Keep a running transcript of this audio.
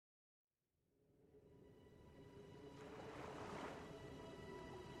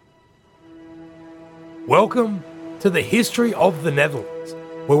Welcome to the History of the Netherlands,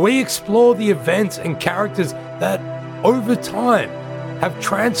 where we explore the events and characters that, over time, have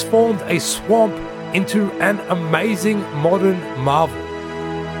transformed a swamp into an amazing modern marvel.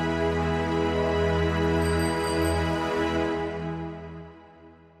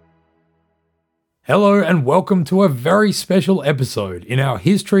 Hello and welcome to a very special episode in our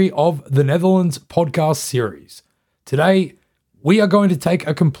History of the Netherlands podcast series. Today, we are going to take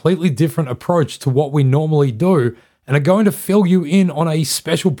a completely different approach to what we normally do and are going to fill you in on a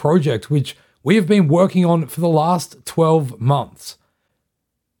special project which we have been working on for the last 12 months.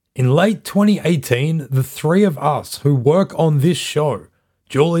 In late 2018, the three of us who work on this show,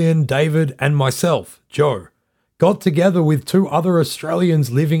 Julian, David, and myself, Joe, got together with two other Australians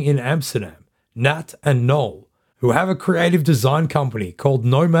living in Amsterdam, Nat and Noel, who have a creative design company called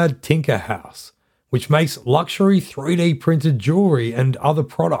Nomad Tinker House, which makes luxury 3D printed jewelry and other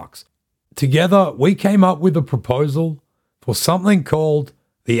products. Together, we came up with a proposal for something called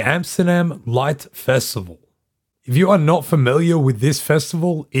the Amsterdam Light Festival. If you are not familiar with this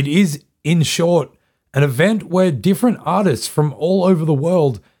festival, it is, in short, an event where different artists from all over the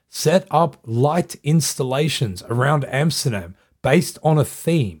world set up light installations around Amsterdam based on a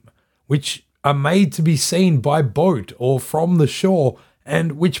theme, which are made to be seen by boat or from the shore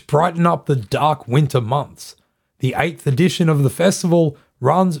and which brighten up the dark winter months. The 8th edition of the festival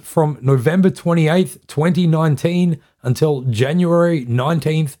runs from November 28th, 2019 until January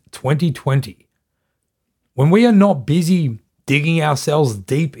 19th, 2020. When we are not busy digging ourselves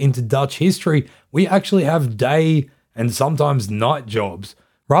deep into Dutch history, we actually have day and sometimes night jobs,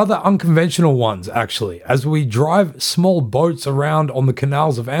 rather unconventional ones actually, as we drive small boats around on the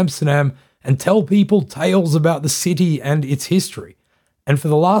canals of Amsterdam and tell people tales about the city and its history. And for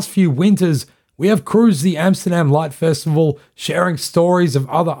the last few winters, we have cruised the Amsterdam Light Festival, sharing stories of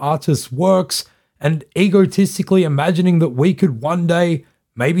other artists' works and egotistically imagining that we could one day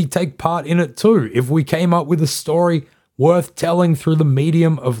maybe take part in it too if we came up with a story worth telling through the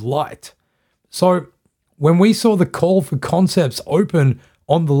medium of light. So when we saw the call for concepts open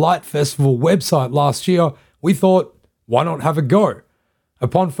on the Light Festival website last year, we thought, why not have a go?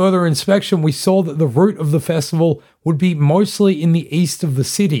 Upon further inspection, we saw that the route of the festival would be mostly in the east of the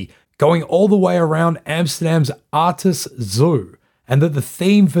city, going all the way around Amsterdam's Artis Zoo, and that the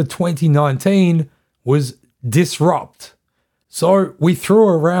theme for 2019 was Disrupt. So we threw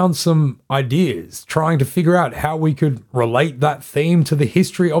around some ideas, trying to figure out how we could relate that theme to the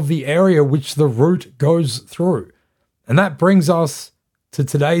history of the area which the route goes through. And that brings us to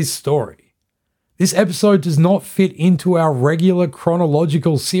today's story. This episode does not fit into our regular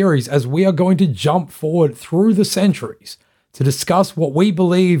chronological series as we are going to jump forward through the centuries to discuss what we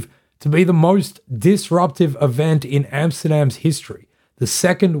believe to be the most disruptive event in Amsterdam's history, the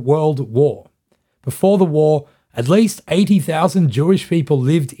Second World War. Before the war, at least 80,000 Jewish people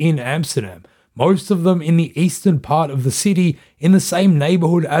lived in Amsterdam, most of them in the eastern part of the city in the same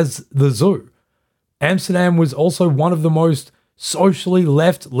neighborhood as the zoo. Amsterdam was also one of the most socially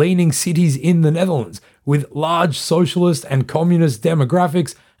left-leaning cities in the Netherlands, with large socialist and communist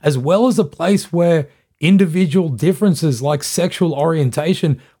demographics, as well as a place where individual differences like sexual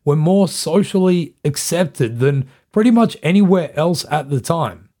orientation were more socially accepted than pretty much anywhere else at the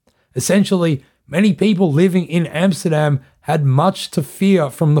time. Essentially, many people living in Amsterdam had much to fear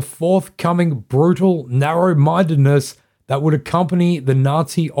from the forthcoming brutal narrow-mindedness that would accompany the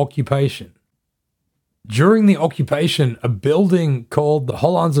Nazi occupation. During the occupation, a building called the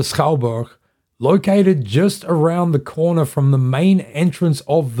Hollandse Schouwburg, located just around the corner from the main entrance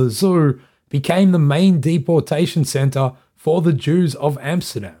of the zoo, became the main deportation center for the Jews of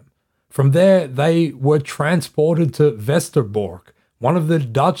Amsterdam. From there, they were transported to Westerbork, one of the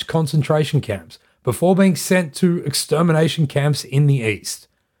Dutch concentration camps, before being sent to extermination camps in the east.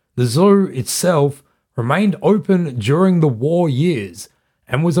 The zoo itself remained open during the war years,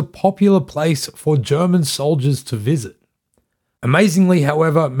 and was a popular place for German soldiers to visit. Amazingly,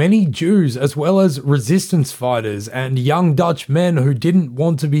 however, many Jews, as well as resistance fighters and young Dutch men who didn't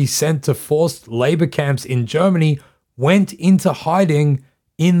want to be sent to forced labor camps in Germany, went into hiding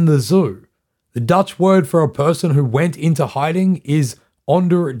in the zoo. The Dutch word for a person who went into hiding is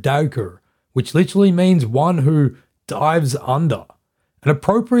onderduiker, which literally means one who dives under. An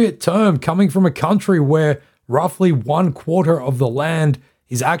appropriate term coming from a country where roughly 1/4 of the land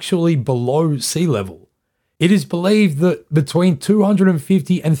is actually below sea level. It is believed that between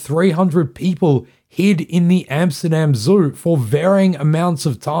 250 and 300 people hid in the Amsterdam Zoo for varying amounts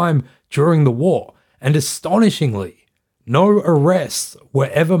of time during the war, and astonishingly, no arrests were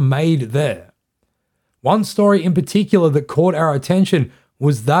ever made there. One story in particular that caught our attention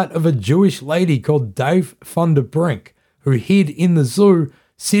was that of a Jewish lady called Dave van der Brink, who hid in the zoo,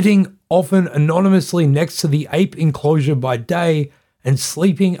 sitting often anonymously next to the ape enclosure by day and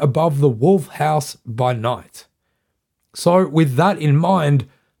sleeping above the wolf house by night. So with that in mind,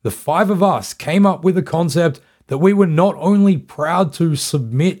 the five of us came up with a concept that we were not only proud to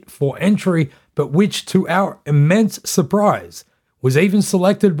submit for entry, but which, to our immense surprise, was even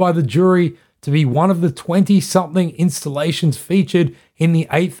selected by the jury to be one of the 20-something installations featured in the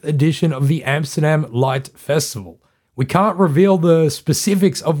 8th edition of the Amsterdam Light Festival. We can't reveal the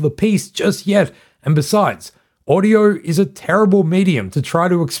specifics of the piece just yet, and besides, audio is a terrible medium to try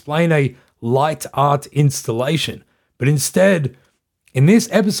to explain a light art installation. But instead, in this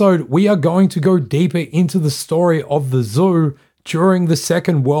episode, we are going to go deeper into the story of the zoo during the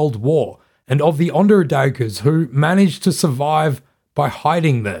Second World War and of the Onderduikers who managed to survive by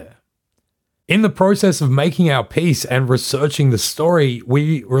hiding there. In the process of making our piece and researching the story,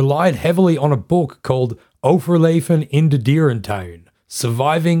 we relied heavily on a book called Overleven in de Dierentuin,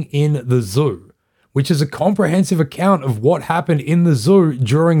 Surviving in the Zoo, which is a comprehensive account of what happened in the zoo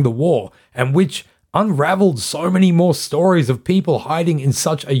during the war and which unraveled so many more stories of people hiding in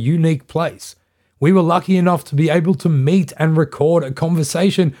such a unique place. We were lucky enough to be able to meet and record a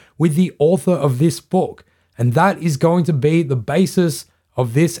conversation with the author of this book, and that is going to be the basis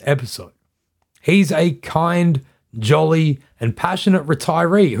of this episode. He's a kind, jolly, and passionate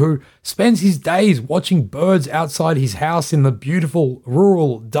retiree who spends his days watching birds outside his house in the beautiful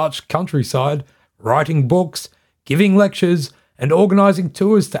rural Dutch countryside, writing books, giving lectures, and organizing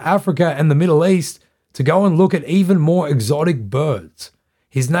tours to Africa and the Middle East to go and look at even more exotic birds.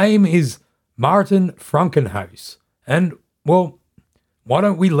 His name is Maarten Frankenhuis, and, well, why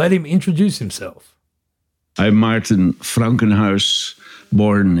don't we let him introduce himself? I'm Maarten Frankenhuis,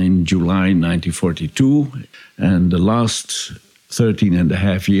 born in July 1942, and the last 13 and a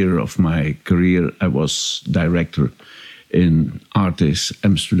half year of my career I was director in Artis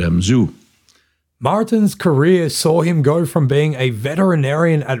Amsterdam Zoo. Maarten's career saw him go from being a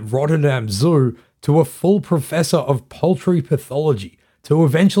veterinarian at Rotterdam Zoo to a full professor of poultry pathology, to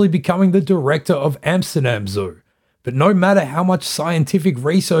eventually becoming the director of Amsterdam Zoo. But no matter how much scientific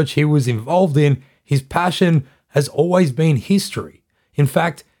research he was involved in, his passion has always been history. In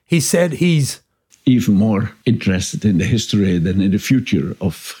fact, he said he's even more interested in the history than in the future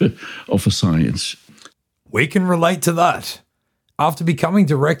of a science. We can relate to that. After becoming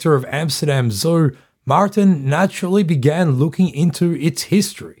director of Amsterdam Zoo, Maarten naturally began looking into its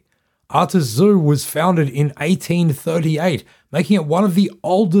history. Artis Zoo was founded in 1838, making it one of the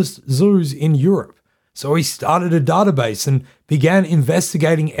oldest zoos in Europe. So he started a database and began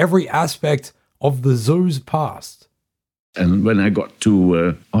investigating every aspect of the zoo's past. And when I got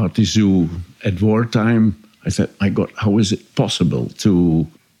to Artis Zoo at wartime, I said, my God, how is it possible to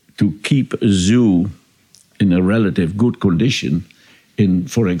keep a zoo in a relative good condition in,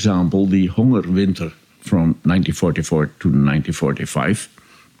 for example, the Hongerwinter from 1944 to 1945,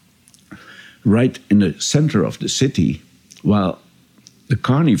 right in the center of the city, while the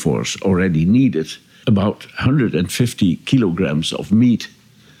carnivores already needed about 150 kilograms of meat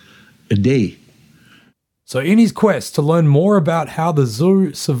a day. So in his quest to learn more about how the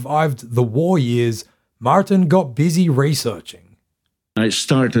zoo survived the war years, Maarten got busy researching. I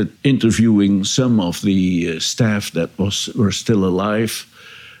started interviewing some of the staff that were still alive,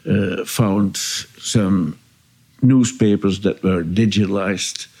 found some newspapers that were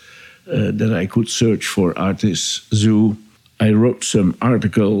digitalized that I could search for Artis Zoo. I wrote some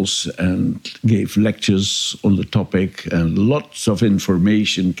articles and gave lectures on the topic, and lots of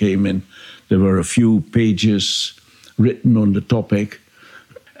information came in. There were a few pages written on the topic.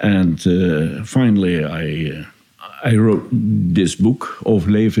 And finally, I wrote this book,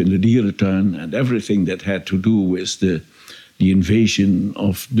 Overleven in de Dierentuin, and everything that had to do with the invasion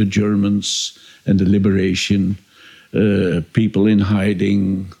of the Germans and the liberation, people in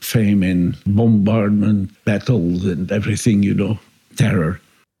hiding, famine, bombardment, battles, and everything, terror.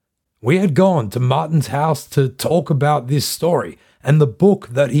 We had gone to Maarten's house to talk about this story and the book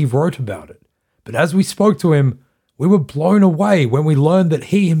that he wrote about it. But as we spoke to him, we were blown away when we learned that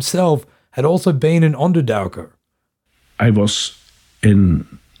he himself had also been an Onderduiker. I was in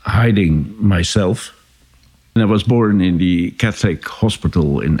hiding myself. And I was born in the Catholic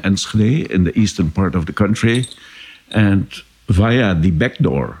hospital in Enschede, in the eastern part of the country. And via the back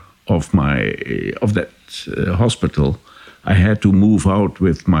door of that hospital, I had to move out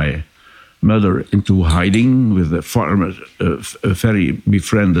with my mother into hiding with a very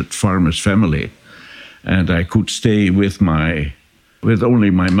befriended farmer's family. And I could stay with only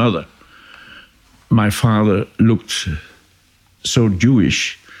my mother. My father looked so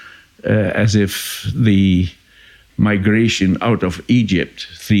Jewish, as if the migration out of Egypt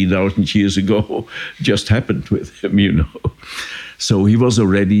 3,000 years ago just happened with him, you know. So he was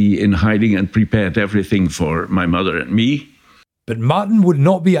already in hiding and prepared everything for my mother and me. But Martin would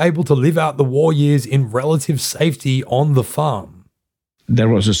not be able to live out the war years in relative safety on the farm. There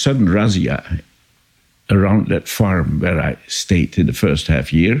was a sudden razzia around that farm where I stayed in the first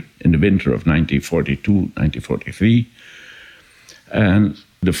half year, in the winter of 1942, 1943. And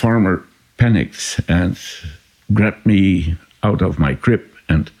the farmer panicked and grabbed me out of my crib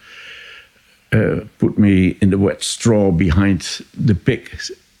and put me in the wet straw behind the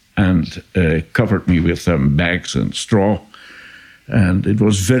pigs and covered me with some bags and straw. And it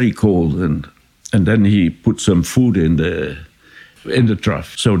was very cold. And then he put some food in the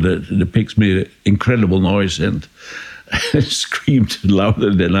trough. So the pigs made an incredible noise and screamed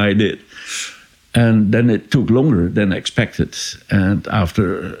louder than I did. And then it took longer than expected. And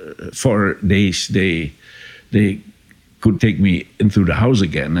after 4 days, they could take me into the house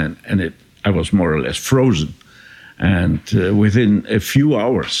again. And I was more or less frozen. And within a few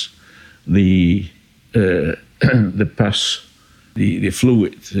hours, the pus, the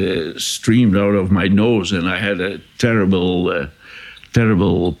fluid streamed out of my nose, and I had a terrible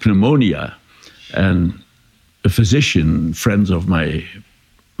pneumonia. And a physician, friends of my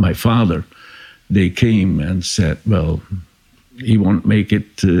father, they came and said, well, he won't make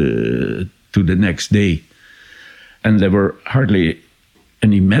it to the next day. And there were hardly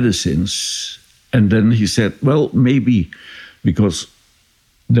any medicines. And then he said, well, maybe, because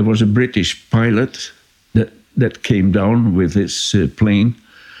there was a British pilot that came down with his plane,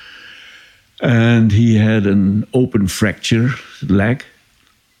 and he had an open fracture leg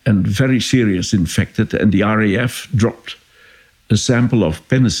and very serious infected, and the RAF dropped a sample of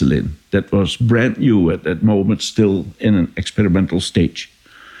penicillin that was brand new at that moment, still in an experimental stage.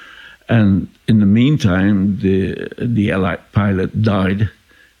 And in the meantime, the Allied pilot died,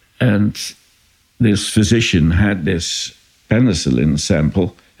 and this physician had this penicillin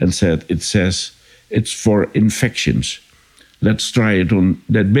sample and said, it says it's for infections. Let's try it on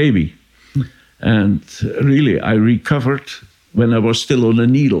that baby. And really, I recovered when I was still on a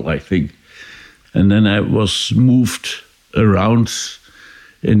needle, I think. And then I was moved around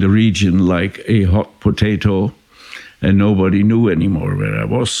in the region like a hot potato, and nobody knew anymore where I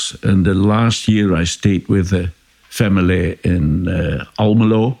was. And the last year I stayed with a family in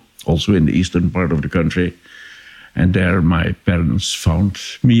Almelo, also in the eastern part of the country. And there my parents found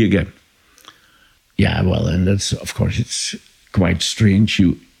me again. Yeah, well, and that's, of course, it's quite strange.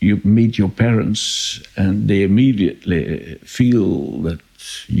 You meet your parents and they immediately feel that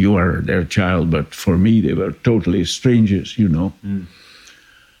you are their child. But for me, they were totally strangers, you know. Mm.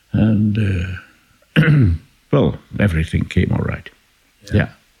 And, well, everything came all right. Yeah.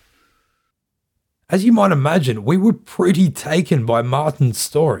 As you might imagine, we were pretty taken by Martin's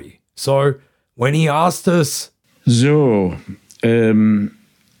story. So when he asked us, so,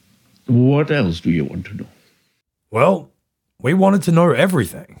 what else do you want to know? Well, we wanted to know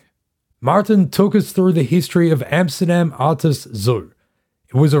everything. Martin took us through the history of Amsterdam Artis Zoo.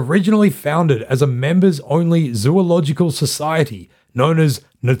 It was originally founded as a members-only zoological society known as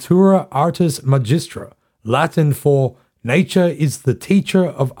Natura Artis Magistra, Latin for Nature is the Teacher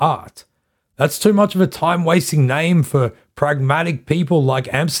of Art. That's too much of a time-wasting name for pragmatic people like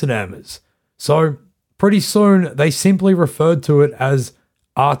Amsterdammers. So pretty soon they simply referred to it as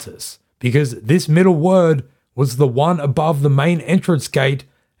Artis, because this middle word was the one above the main entrance gate,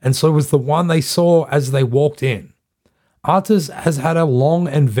 and so was the one they saw as they walked in. Artis has had a long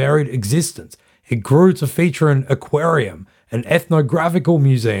and varied existence. It grew to feature an aquarium, an ethnographical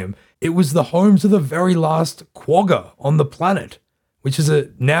museum. It was the home to the very last quagga on the planet, which is a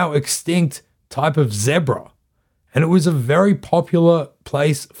now extinct type of zebra. And it was a very popular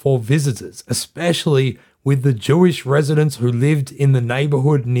place for visitors, especially with the Jewish residents who lived in the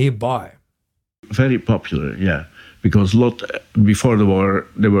neighborhood nearby. Very popular, yeah. Because before the war,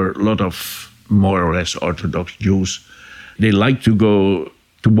 there were a lot of more or less Orthodox Jews. They liked to go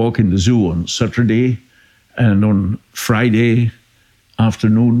to walk in the zoo on Saturday, and on Friday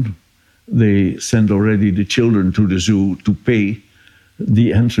afternoon, they sent already the children to the zoo to pay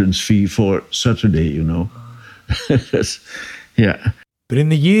the entrance fee for Saturday, you know. Yeah. But in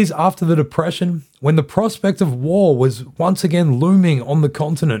the years after the Depression, when the prospect of war was once again looming on the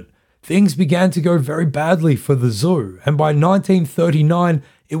continent, things began to go very badly for the zoo, and by 1939,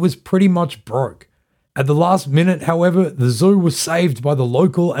 it was pretty much broke. At the last minute, however, the zoo was saved by the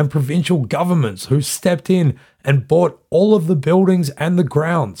local and provincial governments who stepped in and bought all of the buildings and the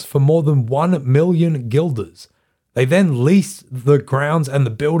grounds for more than 1 million guilders. They then leased the grounds and the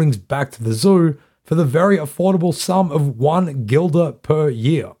buildings back to the zoo for the very affordable sum of 1 guilder per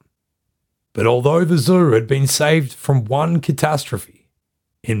year. But although the zoo had been saved from one catastrophe,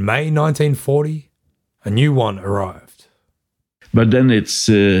 in May 1940, a new one arrived. But then it's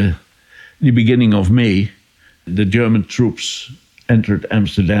the beginning of May. The German troops entered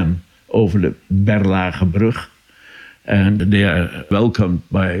Amsterdam over the Berlagebrug, and they are welcomed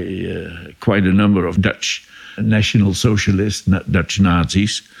by quite a number of Dutch National Socialists, Dutch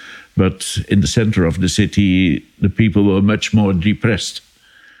Nazis. But in the center of the city, the people were much more depressed.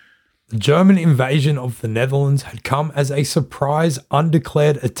 The German invasion of the Netherlands had come as a surprise,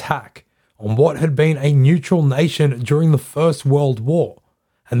 undeclared attack on what had been a neutral nation during the First World War,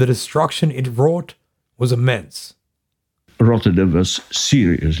 and the destruction it wrought was immense. Rotterdam was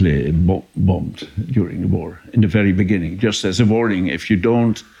seriously bombed during the war, in the very beginning, just as a warning. If you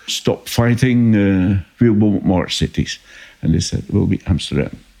don't stop fighting, we'll bomb more cities. And they said it will be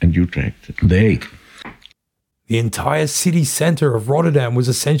Amsterdam and Utrecht and The Hague. The entire city centre of Rotterdam was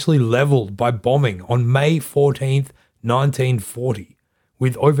essentially levelled by bombing on May 14th, 1940,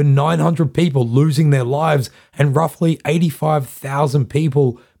 with over 900 people losing their lives and roughly 85,000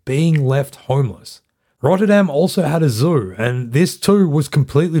 people being left homeless. Rotterdam also had a zoo, and this too was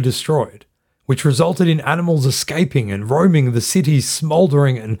completely destroyed, which resulted in animals escaping and roaming the city's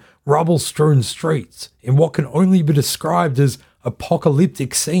smouldering and rubble-strewn streets in what can only be described as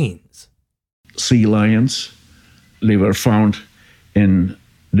apocalyptic scenes. Sea lions, they were found in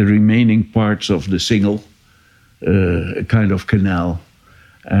the remaining parts of the Singel, a kind of canal,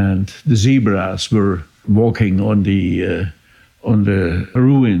 and the zebras were walking on the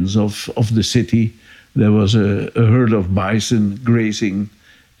ruins of the city. There was a herd of bison grazing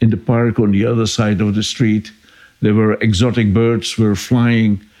in the park on the other side of the street. There were exotic birds were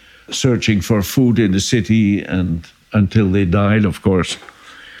flying, searching for food in the city, and until they died, of course.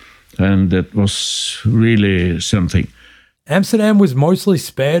 And that was really something. Amsterdam was mostly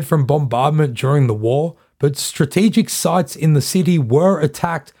spared from bombardment during the war, but strategic sites in the city were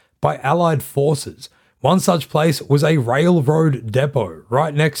attacked by Allied forces. One such place was a railroad depot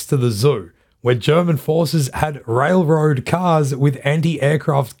right next to the zoo, where German forces had railroad cars with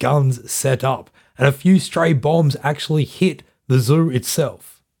anti-aircraft guns set up, and a few stray bombs actually hit the zoo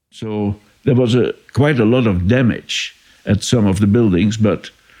itself. So there was quite a lot of damage at some of the buildings, but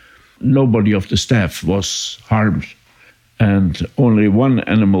nobody of the staff was harmed. And only one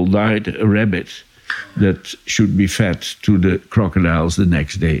animal died, a rabbit, that should be fed to the crocodiles the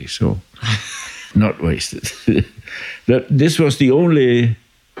next day. So not wasted. This was the only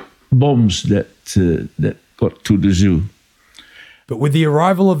bombs that got to the zoo. But with the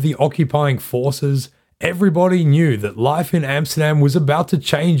arrival of the occupying forces, everybody knew that life in Amsterdam was about to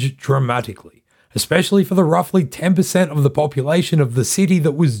change dramatically, especially for the roughly 10% of the population of the city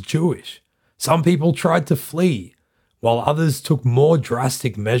that was Jewish. Some people tried to flee, while others took more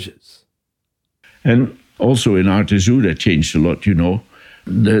drastic measures. And also in Arte Zoo that changed a lot, you know.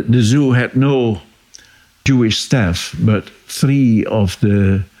 The zoo had no Jewish staff, but 3 of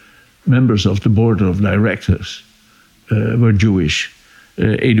the members of the board of directors were Jewish.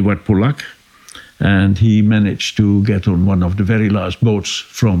 Eduard Polak, and he managed to get on one of the very last boats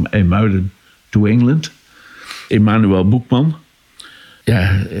from IJmuiden to England. Emanuel Boekman,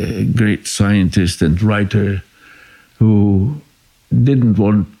 a great scientist and writer who didn't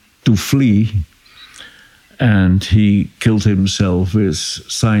want to flee, and he killed himself with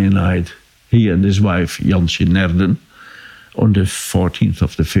cyanide, he and his wife Jansje Nerden, on the 14th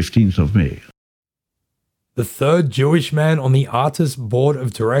of the 15th of May. The third Jewish man on the Artis board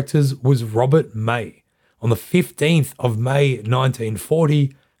of directors was Robert May. On the 15th of May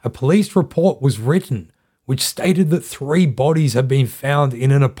 1940, a police report was written which stated that 3 bodies had been found in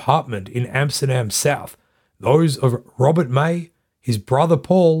an apartment in Amsterdam South, those of Robert May, his brother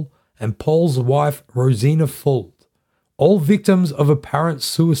Paul, and Paul's wife Rosina Fuld, all victims of apparent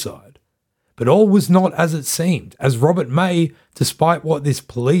suicide. But all was not as it seemed, as Robert May, despite what this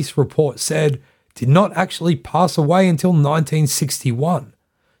police report said, did not actually pass away until 1961.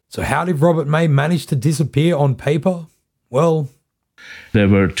 So how did Robert May manage to disappear on paper? Well, there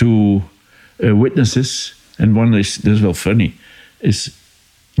were 2 witnesses, and one is, this is well funny, is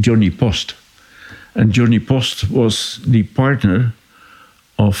Johnny Post. And Johnny Post was the partner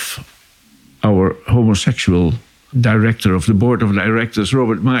of our homosexual director of the board of directors,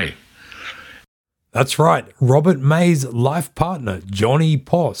 Robert May. That's right, Robert May's life partner, Johnny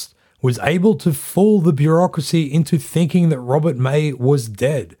Post, was able to fool the bureaucracy into thinking that Robert May was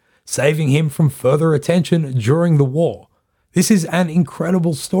dead, saving him from further attention during the war. This is an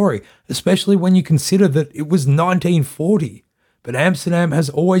incredible story, especially when you consider that it was 1940. But Amsterdam has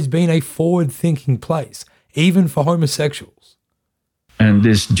always been a forward-thinking place, even for homosexuals. And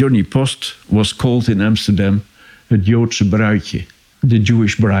this Johnny Post was called in Amsterdam het Joodse bruidje, the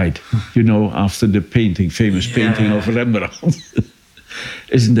Jewish bride, after the famous painting of Rembrandt.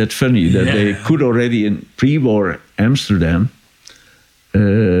 Isn't that funny that they could already in pre-war Amsterdam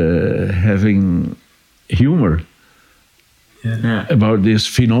having humor about this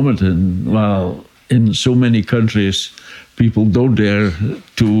phenomenon, while in so many countries people don't dare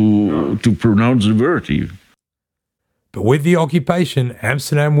to pronounce the word even. But with the occupation,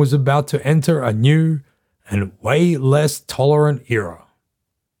 Amsterdam was about to enter a new and way less tolerant era.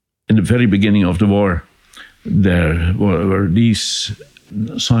 In the very beginning of the war, there were these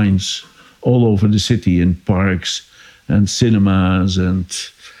signs all over the city in parks and cinemas and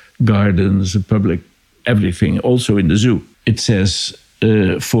gardens, public, everything, also in the zoo. It says,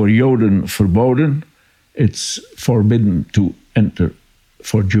 for Joden verboden, it's forbidden to enter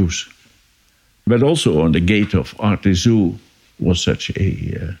for Jews. But also on the gate of Arte Zoo was such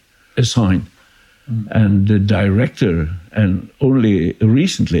a sign. And the director, and only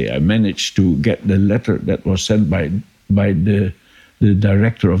recently I managed to get the letter that was sent by the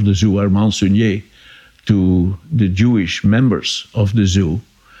director of the zoo, Armand Sunier, to the Jewish members of the zoo,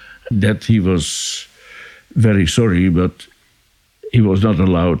 that he was very sorry, but he was not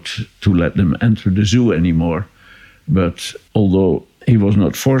allowed to let them enter the zoo anymore. But although he was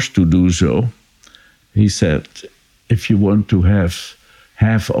not forced to do so, he said, if you want to have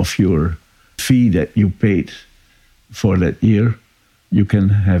half of your fee that you paid for that year, you can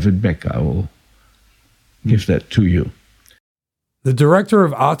have it back. I will give that to you. The director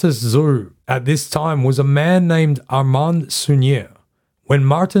of Artes Zoo at this time was a man named Armand Sunier. When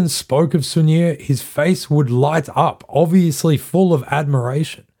Martin spoke of Sunier, his face would light up, obviously full of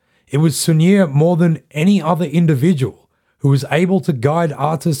admiration. It was Sunier more than any other individual who was able to guide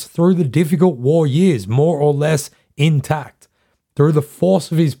artists through the difficult war years more or less intact, through the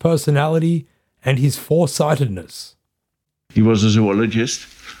force of his personality and his foresightedness. He was a zoologist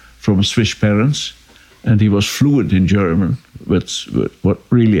from Swiss parents, and he was fluent in German, what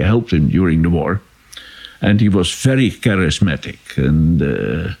really helped him during the war. And he was very charismatic and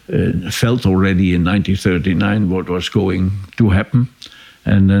felt already in 1939 what was going to happen.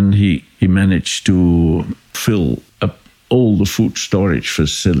 And then he managed to fill up all the food storage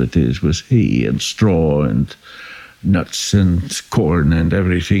facilities with hay and straw and nuts and corn and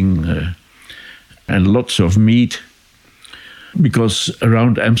everything, and lots of meat. Because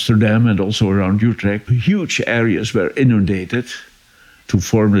around Amsterdam and also around Utrecht, huge areas were inundated to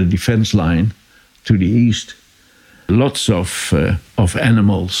form the defense line to the east. Lots of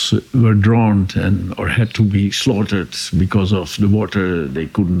animals were drowned or had to be slaughtered because of the water. They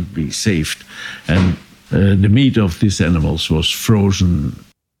couldn't be saved. And the meat of these animals was frozen.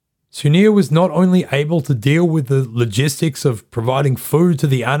 Sunier was not only able to deal with the logistics of providing food to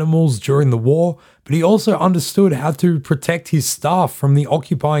the animals during the war, but he also understood how to protect his staff from the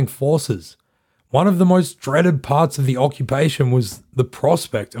occupying forces. One of the most dreaded parts of the occupation was the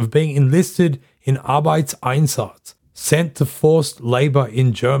prospect of being enlisted in Arbeitseinsatz, sent to forced labor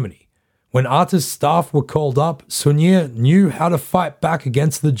in Germany. When Artes' staff were called up, Sunier knew how to fight back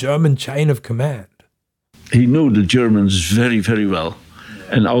against the German chain of command. He knew the Germans very, very well,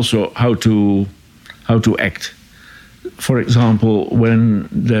 and also how to act. For example, when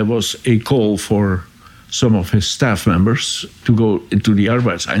there was a call for some of his staff members to go into the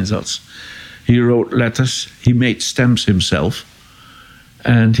Arbeitseinsatz, he wrote letters, he made stamps himself,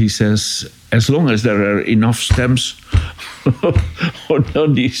 and he says, as long as there are enough stamps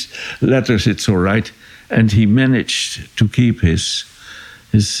on these letters, it's all right. And he managed to keep his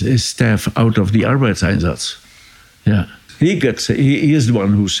staff out of the Arbeitseinsatz. Yeah, he is the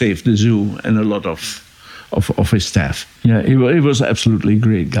one who saved the zoo and a lot of his staff. Yeah, he was absolutely a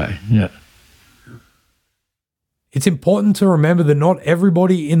great guy. Yeah. It's important to remember that not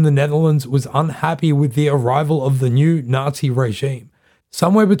everybody in the Netherlands was unhappy with the arrival of the new Nazi regime.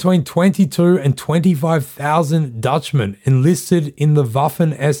 Somewhere between 22 and 25,000 Dutchmen enlisted in the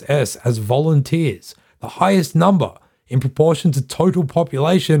Waffen-SS as volunteers, the highest number in proportion to total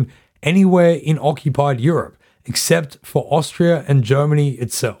population anywhere in occupied Europe, except for Austria and Germany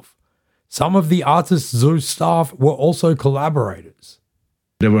itself. Some of the Artes Zoo staff were also collaborators.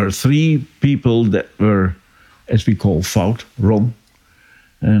 There were 3 people that were, as we call, fout, wrong.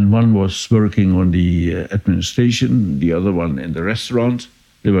 And one was working on the administration, the other one in the restaurant.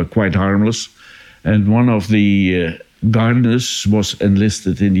 They were quite harmless. And one of the gardeners was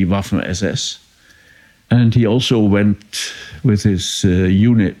enlisted in the Waffen-SS. And he also went with his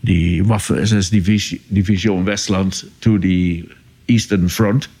unit, the Waffen-SS Division Westland, to the Eastern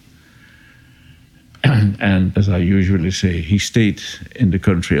Front. And as I usually say, he stayed in the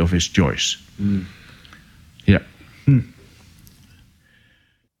country of his choice. Yeah.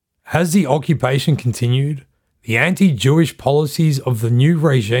 As the occupation continued, the anti-Jewish policies of the new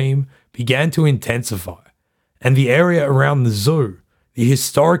regime began to intensify, and the area around the zoo, the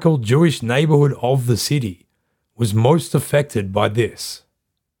historical Jewish neighborhood of the city, was most affected by this.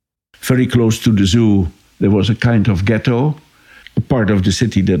 Very close to the zoo, there was a kind of ghetto, a part of the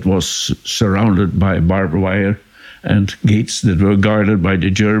city that was surrounded by barbed wire and gates that were guarded by the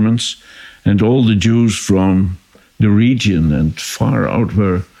Germans. And all the Jews from the region and far out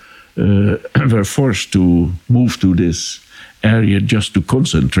were forced to move to this area just to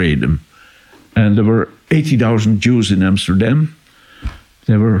concentrate them. And there were 80,000 Jews in Amsterdam.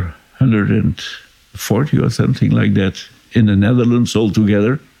 There were 140 or something like that in the Netherlands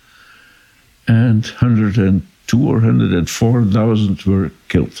altogether. And 102 or 104,000 were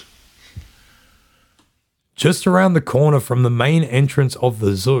killed. Just around the corner from the main entrance of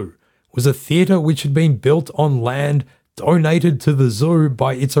the zoo was a theatre which had been built on land donated to the zoo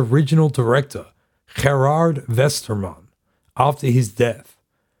by its original director, Gerard Westermann, after his death.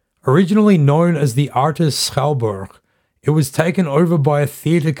 Originally known as the Artis Schouwburg, it was taken over by a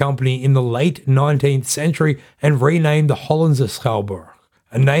theatre company in the late 19th century and renamed the Hollandse Schouwburg,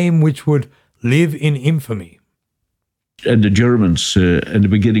 a name which would live in infamy. And the Germans, at the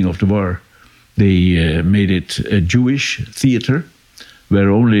beginning of the war, they made it a Jewish theatre where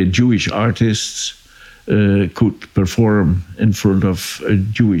only Jewish artists could perform in front of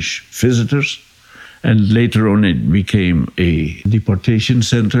Jewish visitors. And later on it became a deportation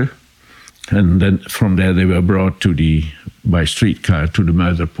center. And then from there they were brought by streetcar to the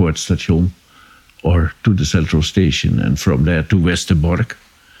Muiderpoort station or to the central station. And from there to Westerbork,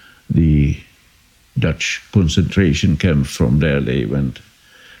 the Dutch concentration camp. From there they went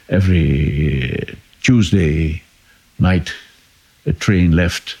every Tuesday night. A train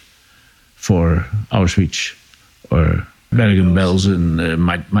left for Auschwitz or Bergen-Belsen,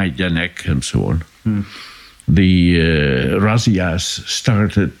 Majdanek, and so on. The razzias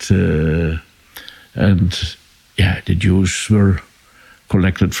started, and the Jews were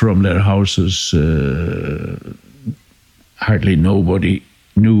collected from their houses. Hardly nobody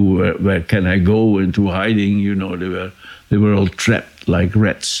knew where can I go into hiding. You know, they were all trapped like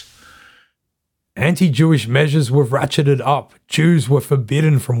rats. Anti-Jewish measures were ratcheted up. Jews were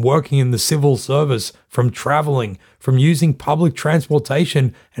forbidden from working in the civil service, from travelling, from using public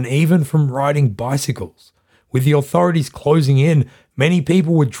transportation, and even from riding bicycles. With the authorities closing in, many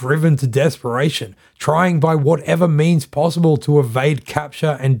people were driven to desperation, trying by whatever means possible to evade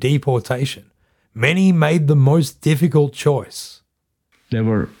capture and deportation. Many made the most difficult choice. There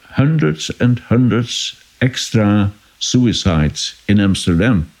were hundreds and hundreds extra suicides in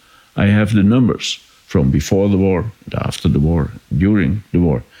Amsterdam. I have the numbers from before the war, after the war, during the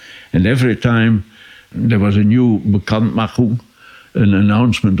war. And every time there was a new Bekanntmachung, an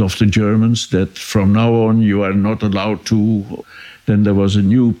announcement of the Germans that from now on you are not allowed to, then there was a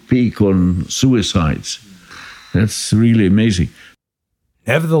new peak on suicides. That's really amazing.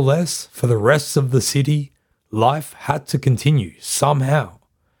 Nevertheless, for the rest of the city, life had to continue somehow.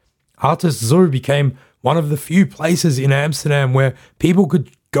 Artis Zoo became one of the few places in Amsterdam where people could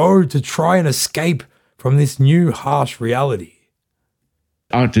go to try and escape from this new harsh reality.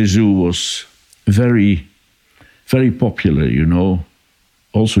 Artis Zoo was very, very popular, you know,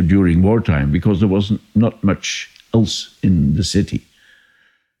 also during wartime, because there was not much else in the city.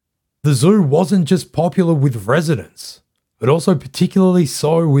 The zoo wasn't just popular with residents, but also particularly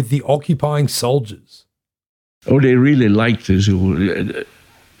so with the occupying soldiers. Oh, they really liked the zoo.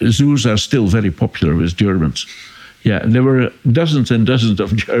 Zoos are still very popular with Germans. Yeah, there were dozens and dozens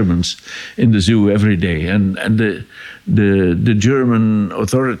of Germans in the zoo every day, and the German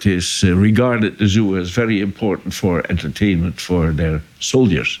authorities regarded the zoo as very important for entertainment for their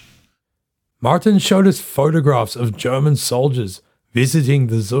soldiers. Martin showed us photographs of German soldiers visiting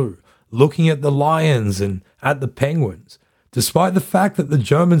the zoo, looking at the lions and at the penguins. Despite the fact that the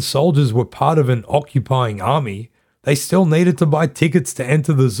German soldiers were part of an occupying army, they still needed to buy tickets to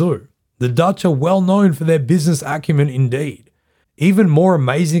enter the zoo. The Dutch are well known for their business acumen indeed. Even more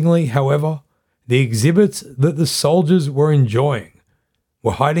amazingly, however, the exhibits that the soldiers were enjoying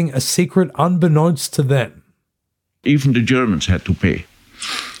were hiding a secret unbeknownst to them. Even the Germans had to pay.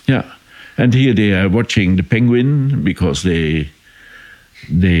 Yeah, and here they are watching the penguin because they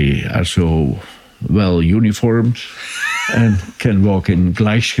are so well uniformed. and can walk in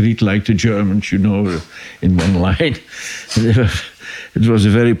Gleichschritt like the Germans, in one line. It was a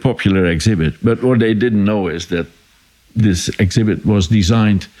very popular exhibit. But what they didn't know is that this exhibit was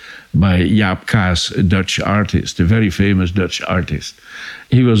designed by Jaap Kaas, a Dutch artist, a very famous Dutch artist.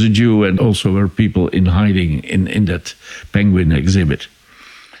 He was a Jew, and also were people in hiding in that penguin exhibit.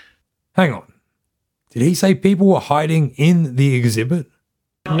 Hang on. Did he say people were hiding in the exhibit?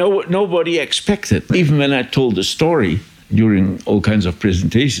 No, nobody expected. Even when I told the story during all kinds of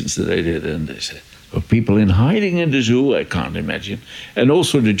presentations that I did, and they said, well, people in hiding in the zoo, I can't imagine. And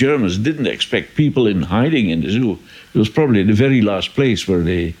also the Germans didn't expect people in hiding in the zoo. It was probably the very last place where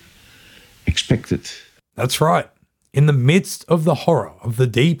they expected. That's right. In the midst of the horror of the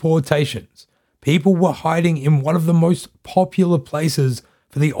deportations, people were hiding in one of the most popular places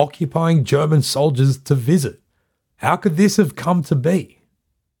for the occupying German soldiers to visit. How could this have come to be?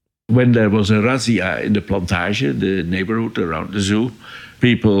 When there was a razzia in the Plantage, the neighborhood around the zoo,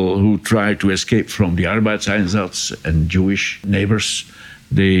 people who tried to escape from the Arbeitseinsatz and Jewish neighbors,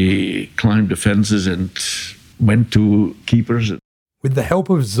 they climbed the fences and went to keepers. With the help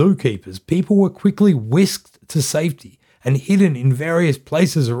of zookeepers, people were quickly whisked to safety and hidden in various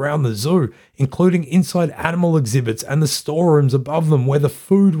places around the zoo, including inside animal exhibits and the storerooms above them where the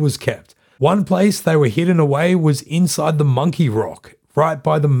food was kept. One place they were hidden away was inside the Monkey Rock, right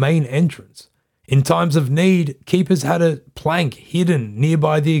by the main entrance. In times of need, keepers had a plank hidden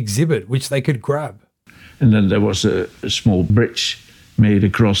nearby the exhibit which they could grab. And then there was a small bridge made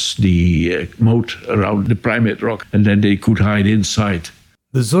across the moat around the Primate Rock, and then they could hide inside.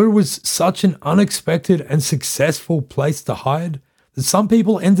 The zoo was such an unexpected and successful place to hide that some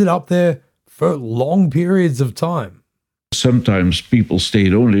people ended up there for long periods of time. Sometimes people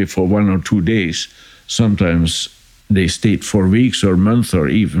stayed only for 1 or 2 days. Sometimes they stayed for weeks or months or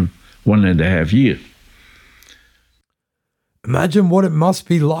even 1.5 years. Imagine what it must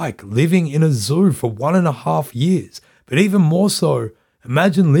be like living in a zoo for 1.5 years, but even more so,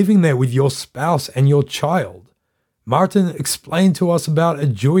 imagine living there with your spouse and your child. Martin explained to us about a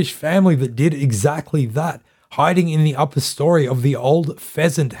Jewish family that did exactly that, hiding in the upper story of the old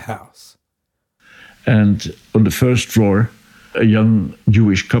pheasant house. And on the first floor, a young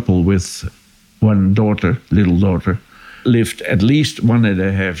Jewish couple with one daughter, little daughter, lived at least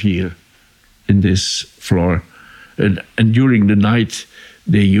 1.5 years in this floor. And during the night,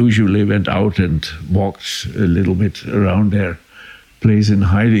 they usually went out and walked a little bit around their place in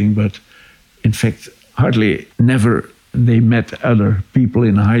hiding. But in fact, hardly never they met other people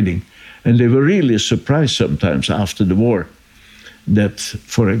in hiding. And they were really surprised sometimes after the war that,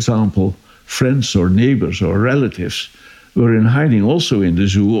 for example, friends or neighbors or relatives were in hiding also in the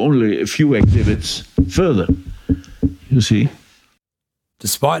zoo, only a few exhibits further, you see.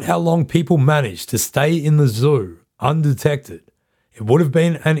 Despite how long people managed to stay in the zoo undetected, it would have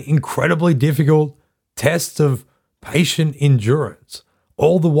been an incredibly difficult test of patient endurance,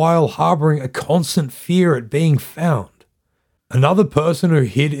 all the while harboring a constant fear at being found. Another person who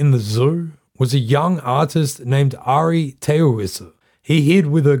hid in the zoo was a young artist named Ari Theowisser. He hid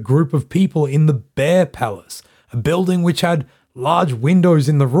with a group of people in the Bear Palace, a building which had large windows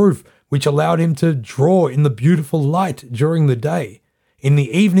in the roof which allowed him to draw in the beautiful light during the day. In the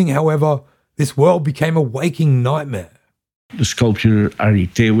evening, however, this world became a waking nightmare. The sculptor Ari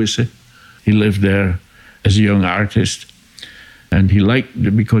Theowisser, he lived there as a young artist, and he liked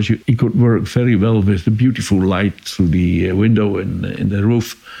it because he could work very well with the beautiful light through the window in the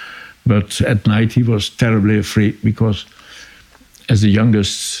roof. But at night he was terribly afraid because as the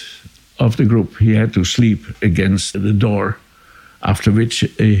youngest of the group, he had to sleep against the door, after which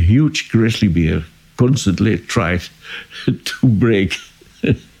a huge grizzly bear constantly tried to break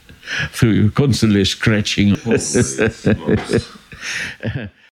through constantly scratching.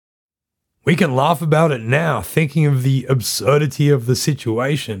 We can laugh about it now, thinking of the absurdity of the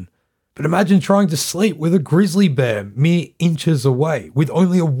situation. But imagine trying to sleep with a grizzly bear mere inches away, with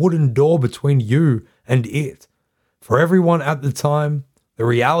only a wooden door between you and it. For everyone at the time, the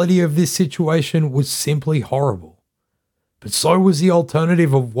reality of this situation was simply horrible. But so was the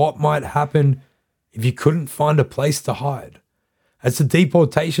alternative of what might happen if you couldn't find a place to hide. As the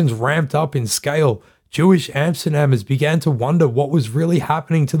deportations ramped up in scale, Jewish Amsterdammers began to wonder what was really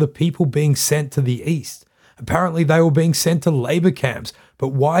happening to the people being sent to the east. Apparently they were being sent to labor camps, but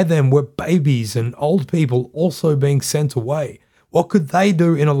why then were babies and old people also being sent away? What could they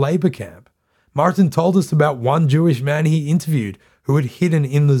do in a labor camp? Martin told us about one Jewish man he interviewed who had hidden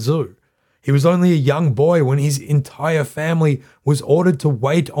in the zoo. He was only a young boy when his entire family was ordered to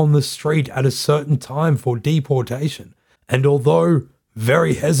wait on the street at a certain time for deportation, and although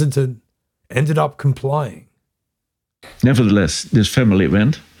very hesitant, ended up complying. Nevertheless, this family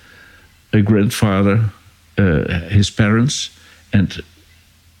went, a grandfather, his parents, and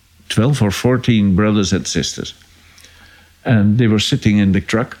 12 or 14 brothers and sisters. And they were sitting in the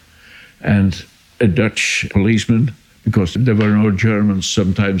truck, and a Dutch policeman, because there were no Germans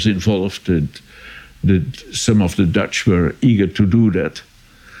sometimes involved, some of the Dutch were eager to do that.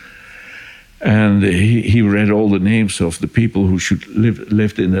 And he read all the names of the people who should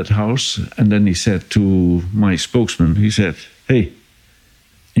lived in that house. And then he said to my spokesman, he said, "Hey,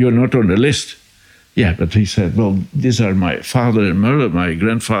 you're not on the list." Yeah, but he said, "Well, these are my father and mother, my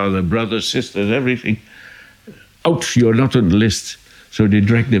grandfather, brothers, sisters, everything. Out, you're not on the list." So they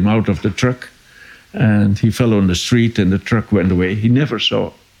dragged him out of the truck, and he fell on the street, and the truck went away. He never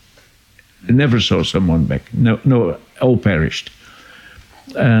saw someone back. No, all perished.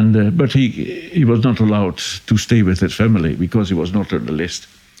 And but he was not allowed to stay with his family because he was not on the list.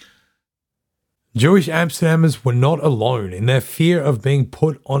 Jewish Amsterdammers were not alone in their fear of being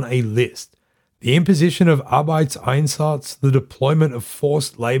put on a list. The imposition of Arbeitseinsatz, the deployment of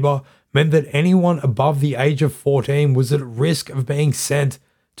forced labour, meant that anyone above the age of 14 was at risk of being sent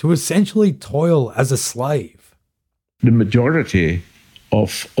to essentially toil as a slave. The majority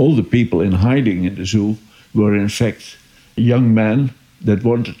of all the people in hiding in the zoo were in fact young men that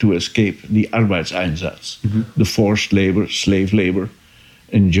wanted to escape the Arbeitseinsatz, the forced labor, slave labor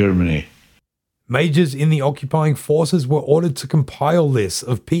in Germany. Majors in the occupying forces were ordered to compile lists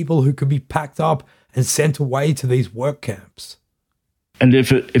of people who could be packed up and sent away to these work camps. And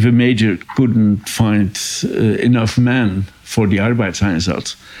if a major couldn't find enough men for the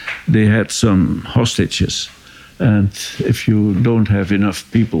Arbeitseinsatz, they had some hostages. And if you don't have enough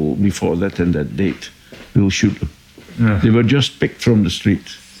people before that and that date, we'll shoot them. Yeah. They were just picked from the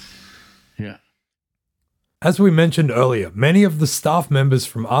street. Yeah. As we mentioned earlier, many of the staff members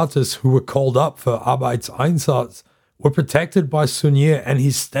from Artis who were called up for Arbeitseinsatz were protected by Sunier and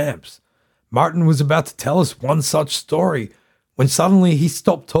his stamps. Martin was about to tell us one such story when suddenly he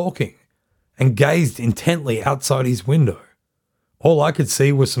stopped talking and gazed intently outside his window. All I could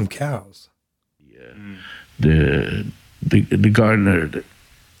see were some cows. The gardener.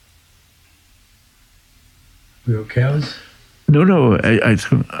 Real cows? No. I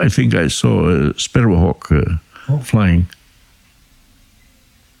think I saw a sparrowhawk flying.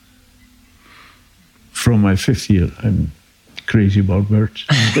 From my 5th year, I'm crazy about birds.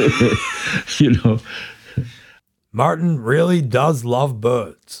 Martin really does love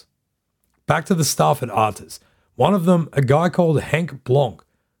birds. Back to the staff at Artis. One of them, a guy called Henk Blonk,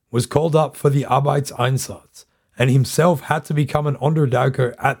 was called up for the Arbeitseinsatz and himself had to become an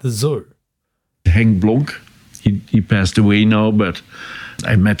onderduiker at the zoo. Henk Blonk, he passed away now, but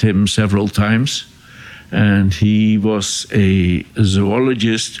I met him several times. And he was a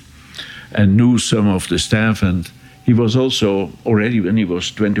zoologist and knew some of the staff. And he was also, already when he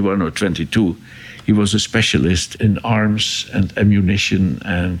was 21 or 22, he was a specialist in arms and ammunition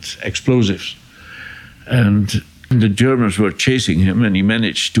and explosives. And the Germans were chasing him, and he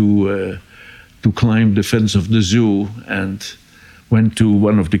managed to climb the fence of the zoo and went to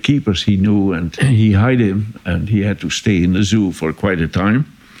one of the keepers he knew, and he hid him, and he had to stay in the zoo for quite a time.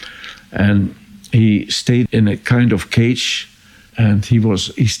 And he stayed in a kind of cage, and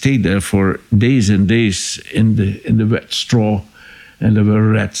he stayed there for days and days in the wet straw, and there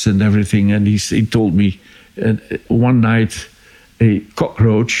were rats and everything. And he told me one night a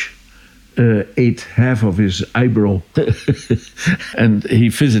cockroach ate half of his eyebrow. And he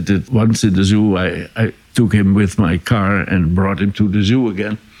visited once in the zoo. I took him with my car and brought him to the zoo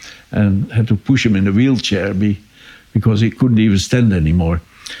again, and had to push him in a wheelchair because he couldn't even stand anymore.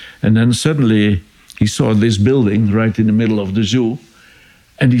 And then suddenly he saw this building right in the middle of the zoo,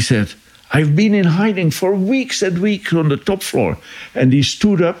 and he said, "I've been in hiding for weeks and weeks on the top floor." And he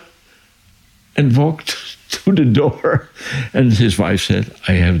stood up and walked to the door. And his wife said,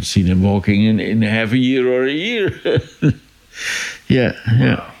 "I haven't seen him walking in half a year or a year." Yeah.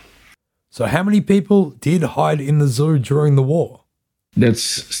 So how many people did hide in the zoo during the war? That's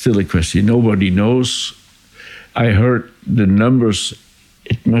still a question. Nobody knows. I heard the numbers.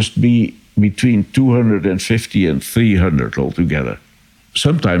 It must be between 250 and 300 altogether.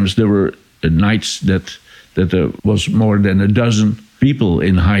 Sometimes there were nights that there was more than a dozen people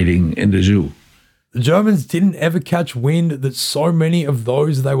in hiding in the zoo. The Germans didn't ever catch wind that so many of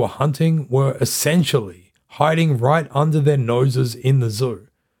those they were hunting were essentially hiding right under their noses in the zoo.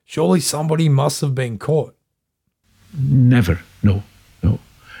 Surely somebody must have been caught. Never, no.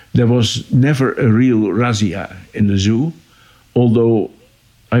 There was never a real razzia in the zoo, although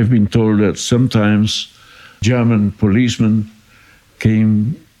I've been told that sometimes German policemen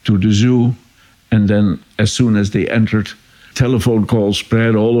came to the zoo And then as soon as they entered, telephone calls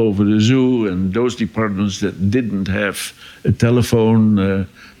spread all over the zoo, and those departments that didn't have a telephone,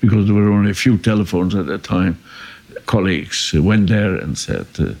 because there were only a few telephones at that time, colleagues went there and said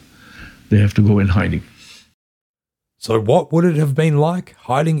they have to go in hiding. So what would it have been like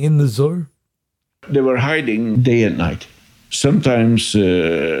hiding in the zoo? They were hiding day and night. Sometimes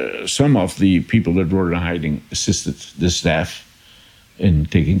some of the people that were in hiding assisted the staff in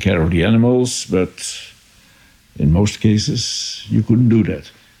taking care of the animals, but in most cases you couldn't do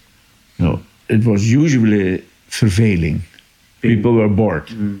that. No, it was usually verveling. People were bored.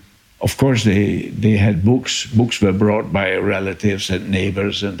 Of course, they had books. Books were brought by relatives and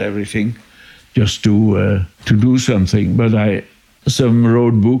neighbors and everything, just to do something. But some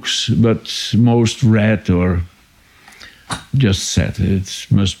wrote books, but most read or just sat. It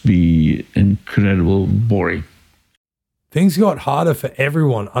must be incredible boring. Things got harder for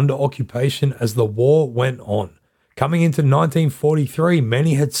everyone under occupation as the war went on. Coming into 1943,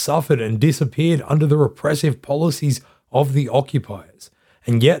 many had suffered and disappeared under the repressive policies of the occupiers.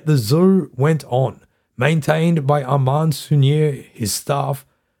 And yet the zoo went on, maintained by Armand Sounier, his staff,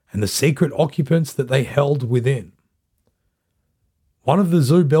 and the secret occupants that they held within. One of the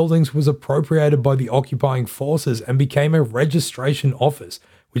zoo buildings was appropriated by the occupying forces and became a registration office,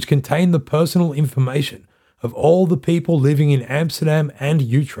 which contained the personal information of all the people living in Amsterdam and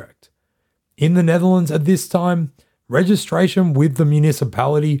Utrecht. In the Netherlands at this time, registration with the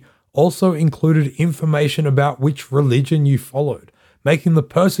municipality also included information about which religion you followed, making the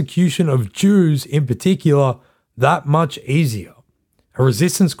persecution of Jews in particular that much easier. A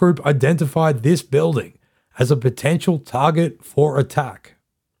resistance group identified this building as a potential target for attack.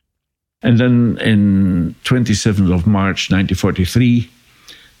 And then in 27th of March 1943,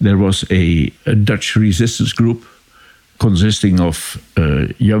 there was a Dutch resistance group consisting of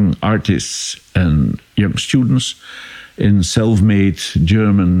young artists and young students in self-made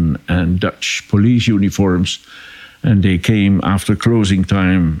German and Dutch police uniforms. And they came after closing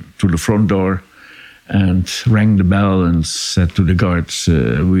time to the front door and rang the bell and said to the guards,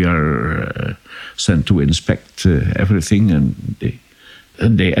 we are sent to inspect everything. And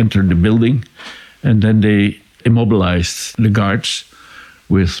they entered the building, and then they immobilized the guards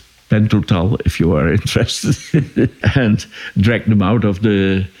with pentotal, if you are interested, and dragged them out of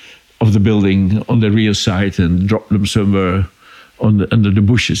the building on the rear side and dropped them somewhere under the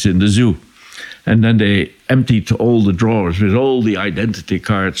bushes in the zoo. And then they emptied all the drawers with all the identity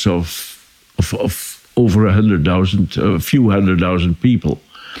cards of over 100,000, a few 100,000 people,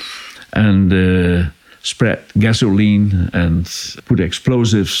 and spread gasoline and put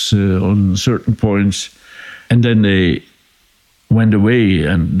explosives on certain points. And then they went away,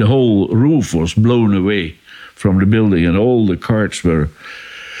 and the whole roof was blown away from the building, and all the cards were.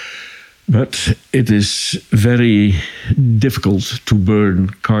 But it is very difficult to burn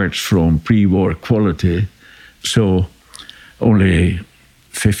cards from pre-war quality, so only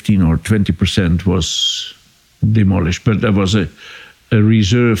 15 or 20% was demolished. But there was a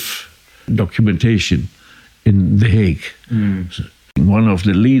reserve documentation in The Hague. One of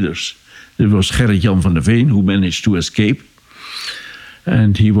the leaders, it was Gerrit-Jan van der Veen, who managed to escape.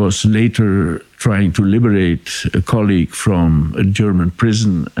 And he was later trying to liberate a colleague from a German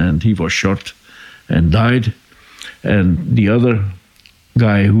prison, and he was shot and died. And the other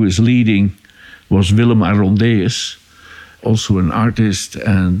guy who is leading was Willem Arondeus, also an artist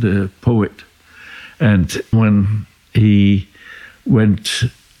and a poet. And when he went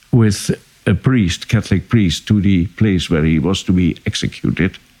with a priest, Catholic priest, to the place where he was to be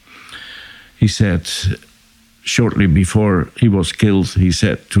executed, he said, shortly before he was killed, he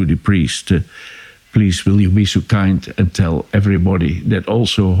said to the priest, please will you be so kind and tell everybody that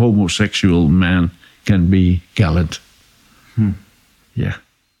also homosexual men can be gallant. Yeah.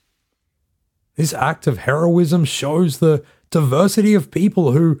 This act of heroism shows the diversity of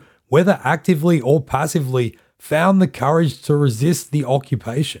people who, whether actively or passively, found the courage to resist the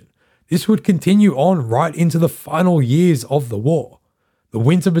occupation. This would continue on right into the final years of the war. The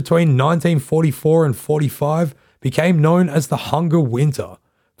winter between 1944 and 45 became known as the Hunger Winter.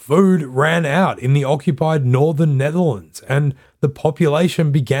 Food ran out in the occupied northern Netherlands, and the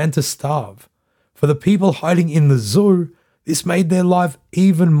population began to starve. For the people hiding in the zoo, this made their life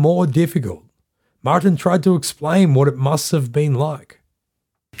even more difficult. Martin tried to explain what it must have been like.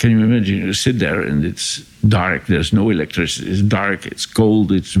 Can you imagine? You sit there and it's dark, there's no electricity, it's dark, it's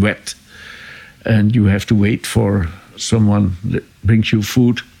cold, it's wet, and you have to wait for someone that brings you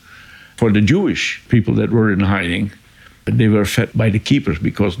food. For the Jewish people that were in hiding, they were fed by the keepers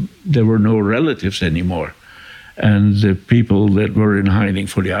because there were no relatives anymore. And the people that were in hiding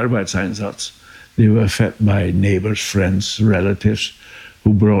for the Arbeitseinsatz, They were fed by neighbors, friends, relatives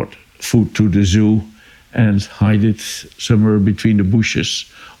who brought food to the zoo and hid it somewhere between the bushes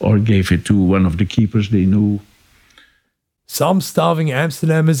or gave it to one of the keepers they knew. Some starving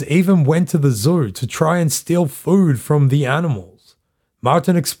Amsterdammers even went to the zoo to try and steal food from the animals.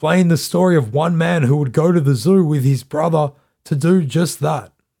 Martin explained the story of one man who would go to the zoo with his brother to do just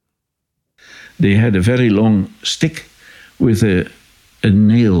that. They had a very long stick with a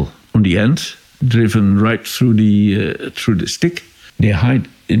nail on the end, driven right through the stick. They hide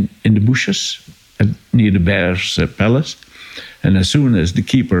in the bushes near the bear's palace. And as soon as the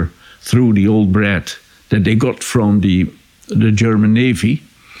keeper threw the old bread that they got from the German Navy,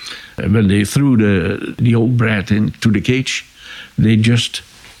 when they threw the old bread into the cage, they just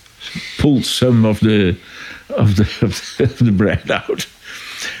pulled some of the bread out.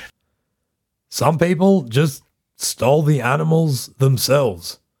 Some people just stole the animals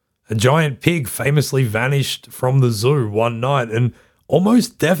themselves. A giant pig famously vanished from the zoo one night and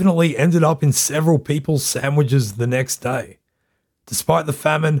almost definitely ended up in several people's sandwiches the next day. Despite the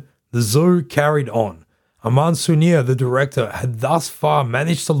famine, the zoo carried on. Armand Sounier, the director, had thus far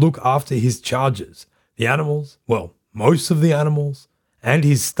managed to look after his charges, the animals, well, most of the animals, and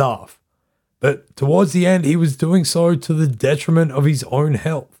his staff. But towards the end, he was doing so to the detriment of his own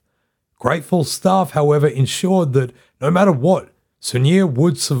health. Grateful staff, however, ensured that no matter what, Sounier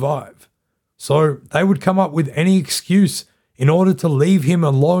would survive. So they would come up with any excuse in order to leave him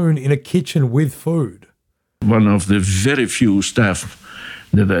alone in a kitchen with food. One of the very few staff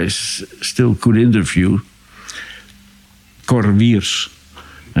that I still could interview, Cor Wiers,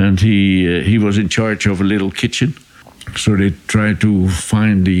 and he was in charge of a little kitchen. So they tried to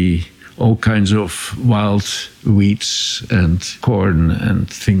find all kinds of wild wheats and corn and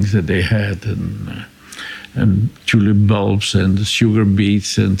things that they had, and tulip bulbs and sugar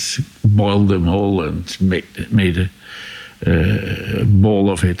beets, and boiled them all and made a bowl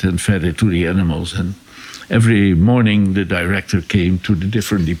of it and fed it to the animals. And every morning the director came to the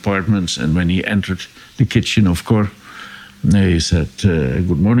different departments, and when he entered the kitchen of Cor, he said,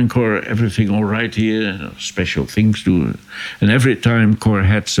 "Good morning, Cor, everything all right here? Special things to..." And every time Cor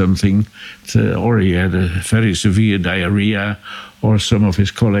had something, or he had a very severe diarrhea, or some of his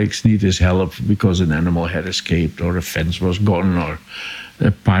colleagues needed his help because an animal had escaped, or a fence was gone, or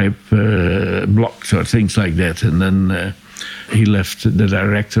a pipe blocked, or things like that. And then he left the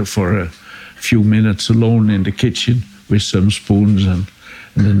director for a few minutes alone in the kitchen with some spoons, and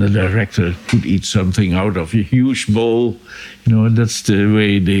then the director could eat something out of a huge bowl. And that's the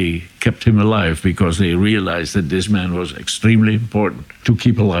way they kept him alive, because they realized that this man was extremely important to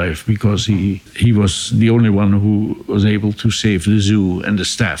keep alive, because he was the only one who was able to save the zoo and the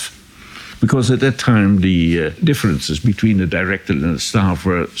staff. Because at that time, the differences between the director and the staff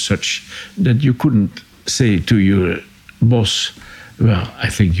were such that you couldn't say to your boss, "Well, I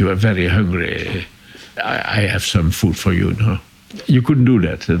think you are very hungry. I have some food for you." No. You couldn't do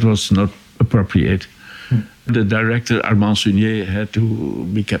that. It was not appropriate. The director, Armand Sounier, had to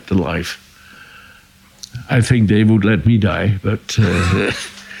be kept alive. I think they would let me die, but...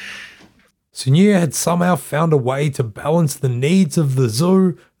 Sounier had somehow found a way to balance the needs of the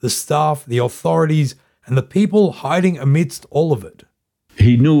zoo, the staff, the authorities, and the people hiding amidst all of it.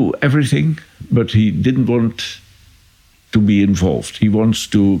 He knew everything, but he didn't want to be involved. He wants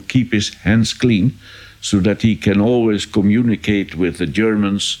to keep his hands clean, so that he can always communicate with the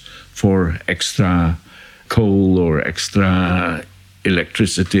Germans for extra coal or extra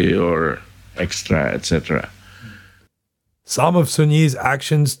electricity or extra, etc. Some of Sounier's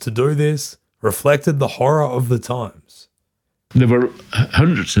actions to do this reflected the horror of the times. There were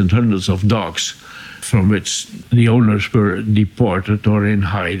hundreds and hundreds of dogs from which the owners were deported or in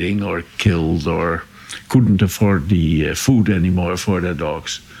hiding or killed or couldn't afford the food anymore for their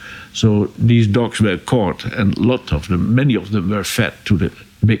dogs. So these dogs were caught, and many of them were fed to the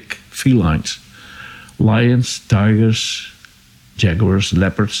big felines. Lions, tigers, jaguars,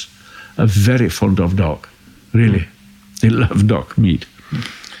 leopards are very fond of dog. Really, they love dog meat.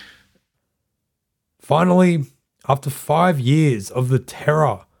 Finally, after 5 years of the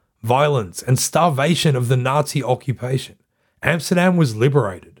terror, violence, and starvation of the Nazi occupation, Amsterdam was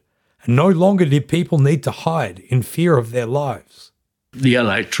liberated, and no longer did people need to hide in fear of their lives. The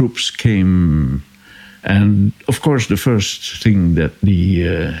Allied troops came, and of course the first thing that the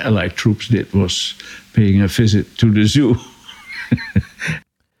Allied troops did was paying a visit to the zoo.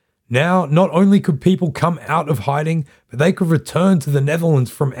 Now, not only could people come out of hiding, but they could return to the Netherlands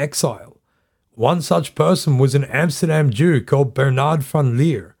from exile. One such person was an Amsterdam Jew called Bernard van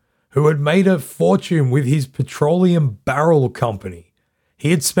Leer, who had made a fortune with his petroleum barrel company. he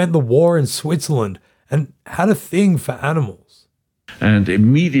had spent the war in Switzerland and had a thing for animals. And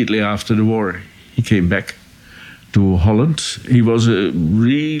immediately after the war, he came back to Holland. He was a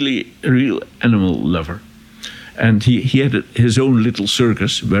real animal lover. And he had his own little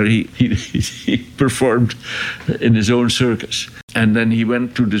circus where he performed in his own circus. And then he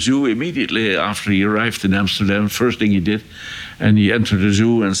went to the zoo immediately after he arrived in Amsterdam. First thing he did, and he entered the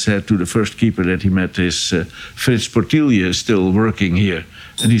zoo and said to the first keeper that he met is, Frits Portielje is still working here.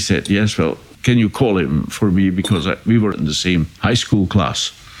 And he said, yes, well, can you call him for me? Because we were in the same high school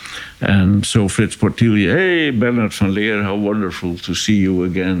class. And so Frits Portielje, hey, Bernard van Leer, how wonderful to see you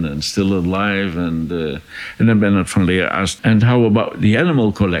again and still alive. And then Bernard van Leer asked, and how about the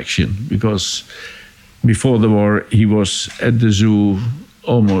animal collection? Because before the war, he was at the zoo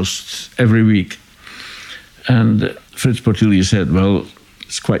almost every week. And Frits Portielje said, well,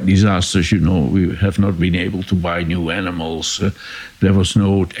 it's quite disastrous, we have not been able to buy new animals. There was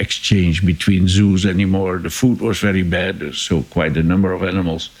no exchange between zoos anymore. The food was very bad, so quite a number of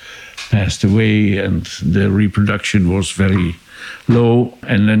animals passed away and the reproduction was very low.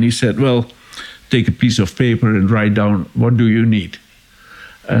 And then he said, well, take a piece of paper and write down, what do you need?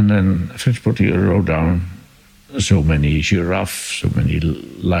 And then Frits Portielje wrote down so many giraffes, so many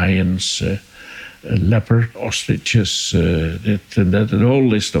lions, leopard, ostriches, that whole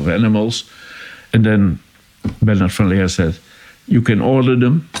list of animals. And then Bernard van Leer said, you can order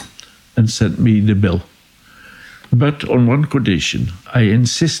them and send me the bill. But on one condition, I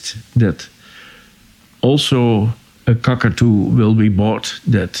insist that also a cockatoo will be bought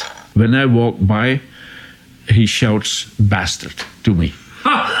that when I walk by, he shouts bastard to me.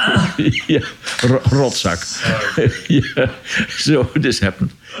 Yeah, rotzak. Yeah, so this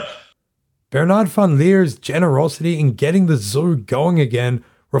happened. Bernard van Leer's generosity in getting the zoo going again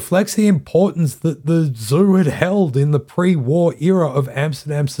reflects the importance that the zoo had held in the pre-war era of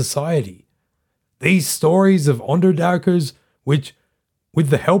Amsterdam society. These stories of onderduikers, which, with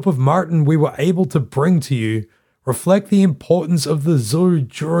the help of Martin, we were able to bring to you, reflect the importance of the zoo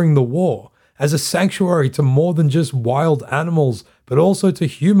during the war as a sanctuary to more than just wild animals, but also to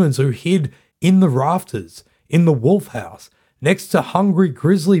humans who hid in the rafters, in the wolf house, next to hungry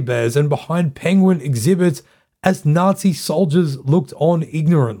grizzly bears and behind penguin exhibits as Nazi soldiers looked on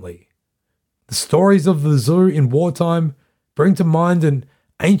ignorantly. The stories of the zoo in wartime bring to mind an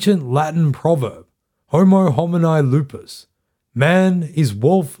ancient Latin proverb, Homo homini lupus, man is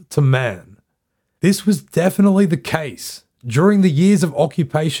wolf to man. This was definitely the case during the years of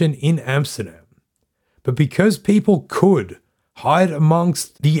occupation in Amsterdam. But because people could hide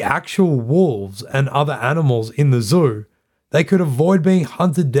amongst the actual wolves and other animals in the zoo, they could avoid being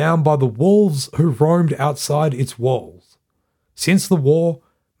hunted down by the wolves who roamed outside its walls. Since the war,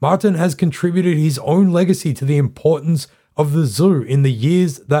 Martin has contributed his own legacy to the importance of the zoo in the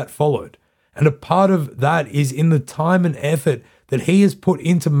years that followed, and a part of that is in the time and effort that he has put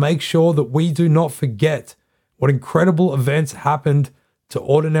in to make sure that we do not forget what incredible events happened to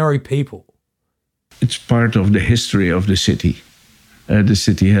ordinary people. It's part of the history of the city. The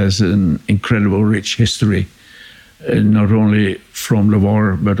city has an incredible rich history. Not only from the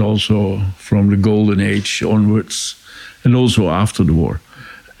war, but also from the Golden Age onwards, and also after the war.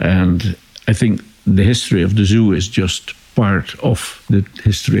 And I think the history of the zoo is just part of the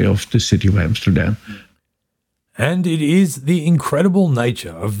history of the city of Amsterdam. And it is the incredible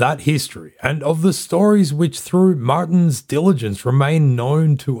nature of that history and of the stories which through Martin's diligence remain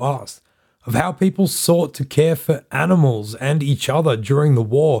known to us, of how people sought to care for animals and each other during the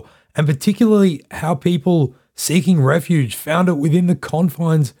war, and particularly how people seeking refuge found it within the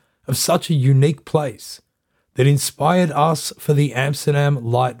confines of such a unique place, that inspired us for the Amsterdam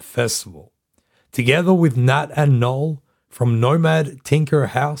Light Festival. Together with Nat and Noel from Nomad Tinker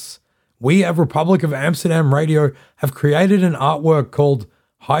House, we at Republic of Amsterdam Radio have created an artwork called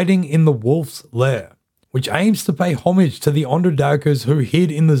Hiding in the Wolf's Lair, which aims to pay homage to the onderduikers who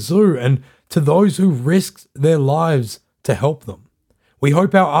hid in the zoo and to those who risked their lives to help them. We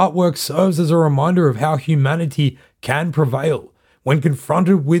hope our artwork serves as a reminder of how humanity can prevail when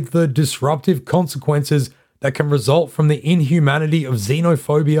confronted with the disruptive consequences that can result from the inhumanity of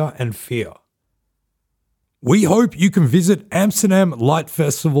xenophobia and fear. We hope you can visit Amsterdam Light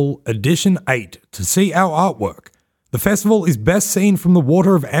Festival Edition 8 to see our artwork. The festival is best seen from the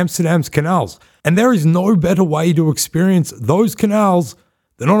water of Amsterdam's canals, and there is no better way to experience those canals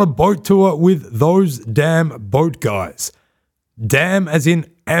than on a boat tour with those damn boat guys. Dam as in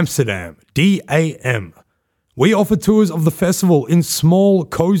Amsterdam, D-A-M. We offer tours of the festival in small,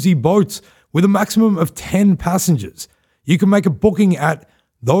 cozy boats with a maximum of 10 passengers. You can make a booking at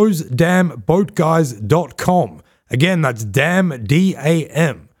thosedamnboatguys.com, Again, that's DAM,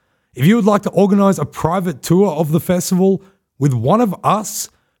 D-A-M. If you would like to organize a private tour of the festival with one of us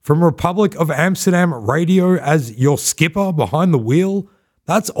from Republic of Amsterdam Radio as your skipper behind the wheel,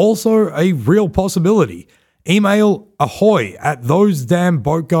 that's also a real possibility. Email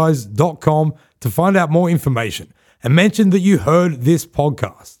ahoy@thosedamnboatguys.com to find out more information and mention that you heard this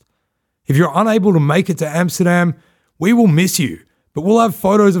podcast. If you're unable to make it to Amsterdam, we will miss you, but we'll have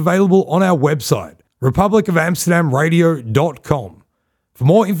photos available on our website, republicofamsterdamradio.com. For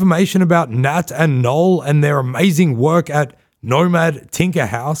more information about Nat and Noel and their amazing work at Nomad Tinker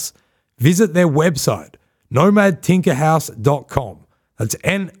House, visit their website, nomadtinkerhouse.com. That's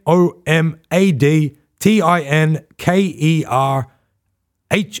NOMADTINKERHOUSE.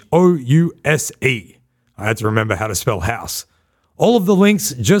 I had to remember how to spell house. All of the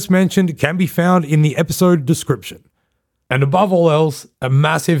links just mentioned can be found in the episode description. And above all else, a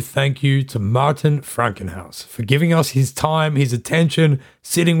massive thank you to Martin Frankenhaus for giving us his time, his attention,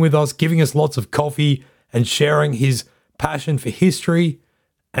 sitting with us, giving us lots of coffee, and sharing his passion for history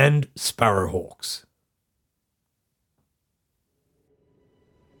and sparrowhawks.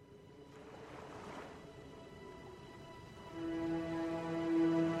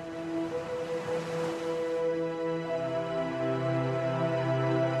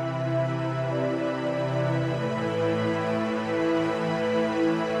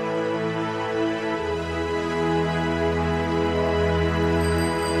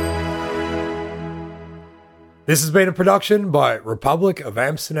 This has been a production by Republic of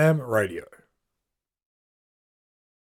Amsterdam Radio.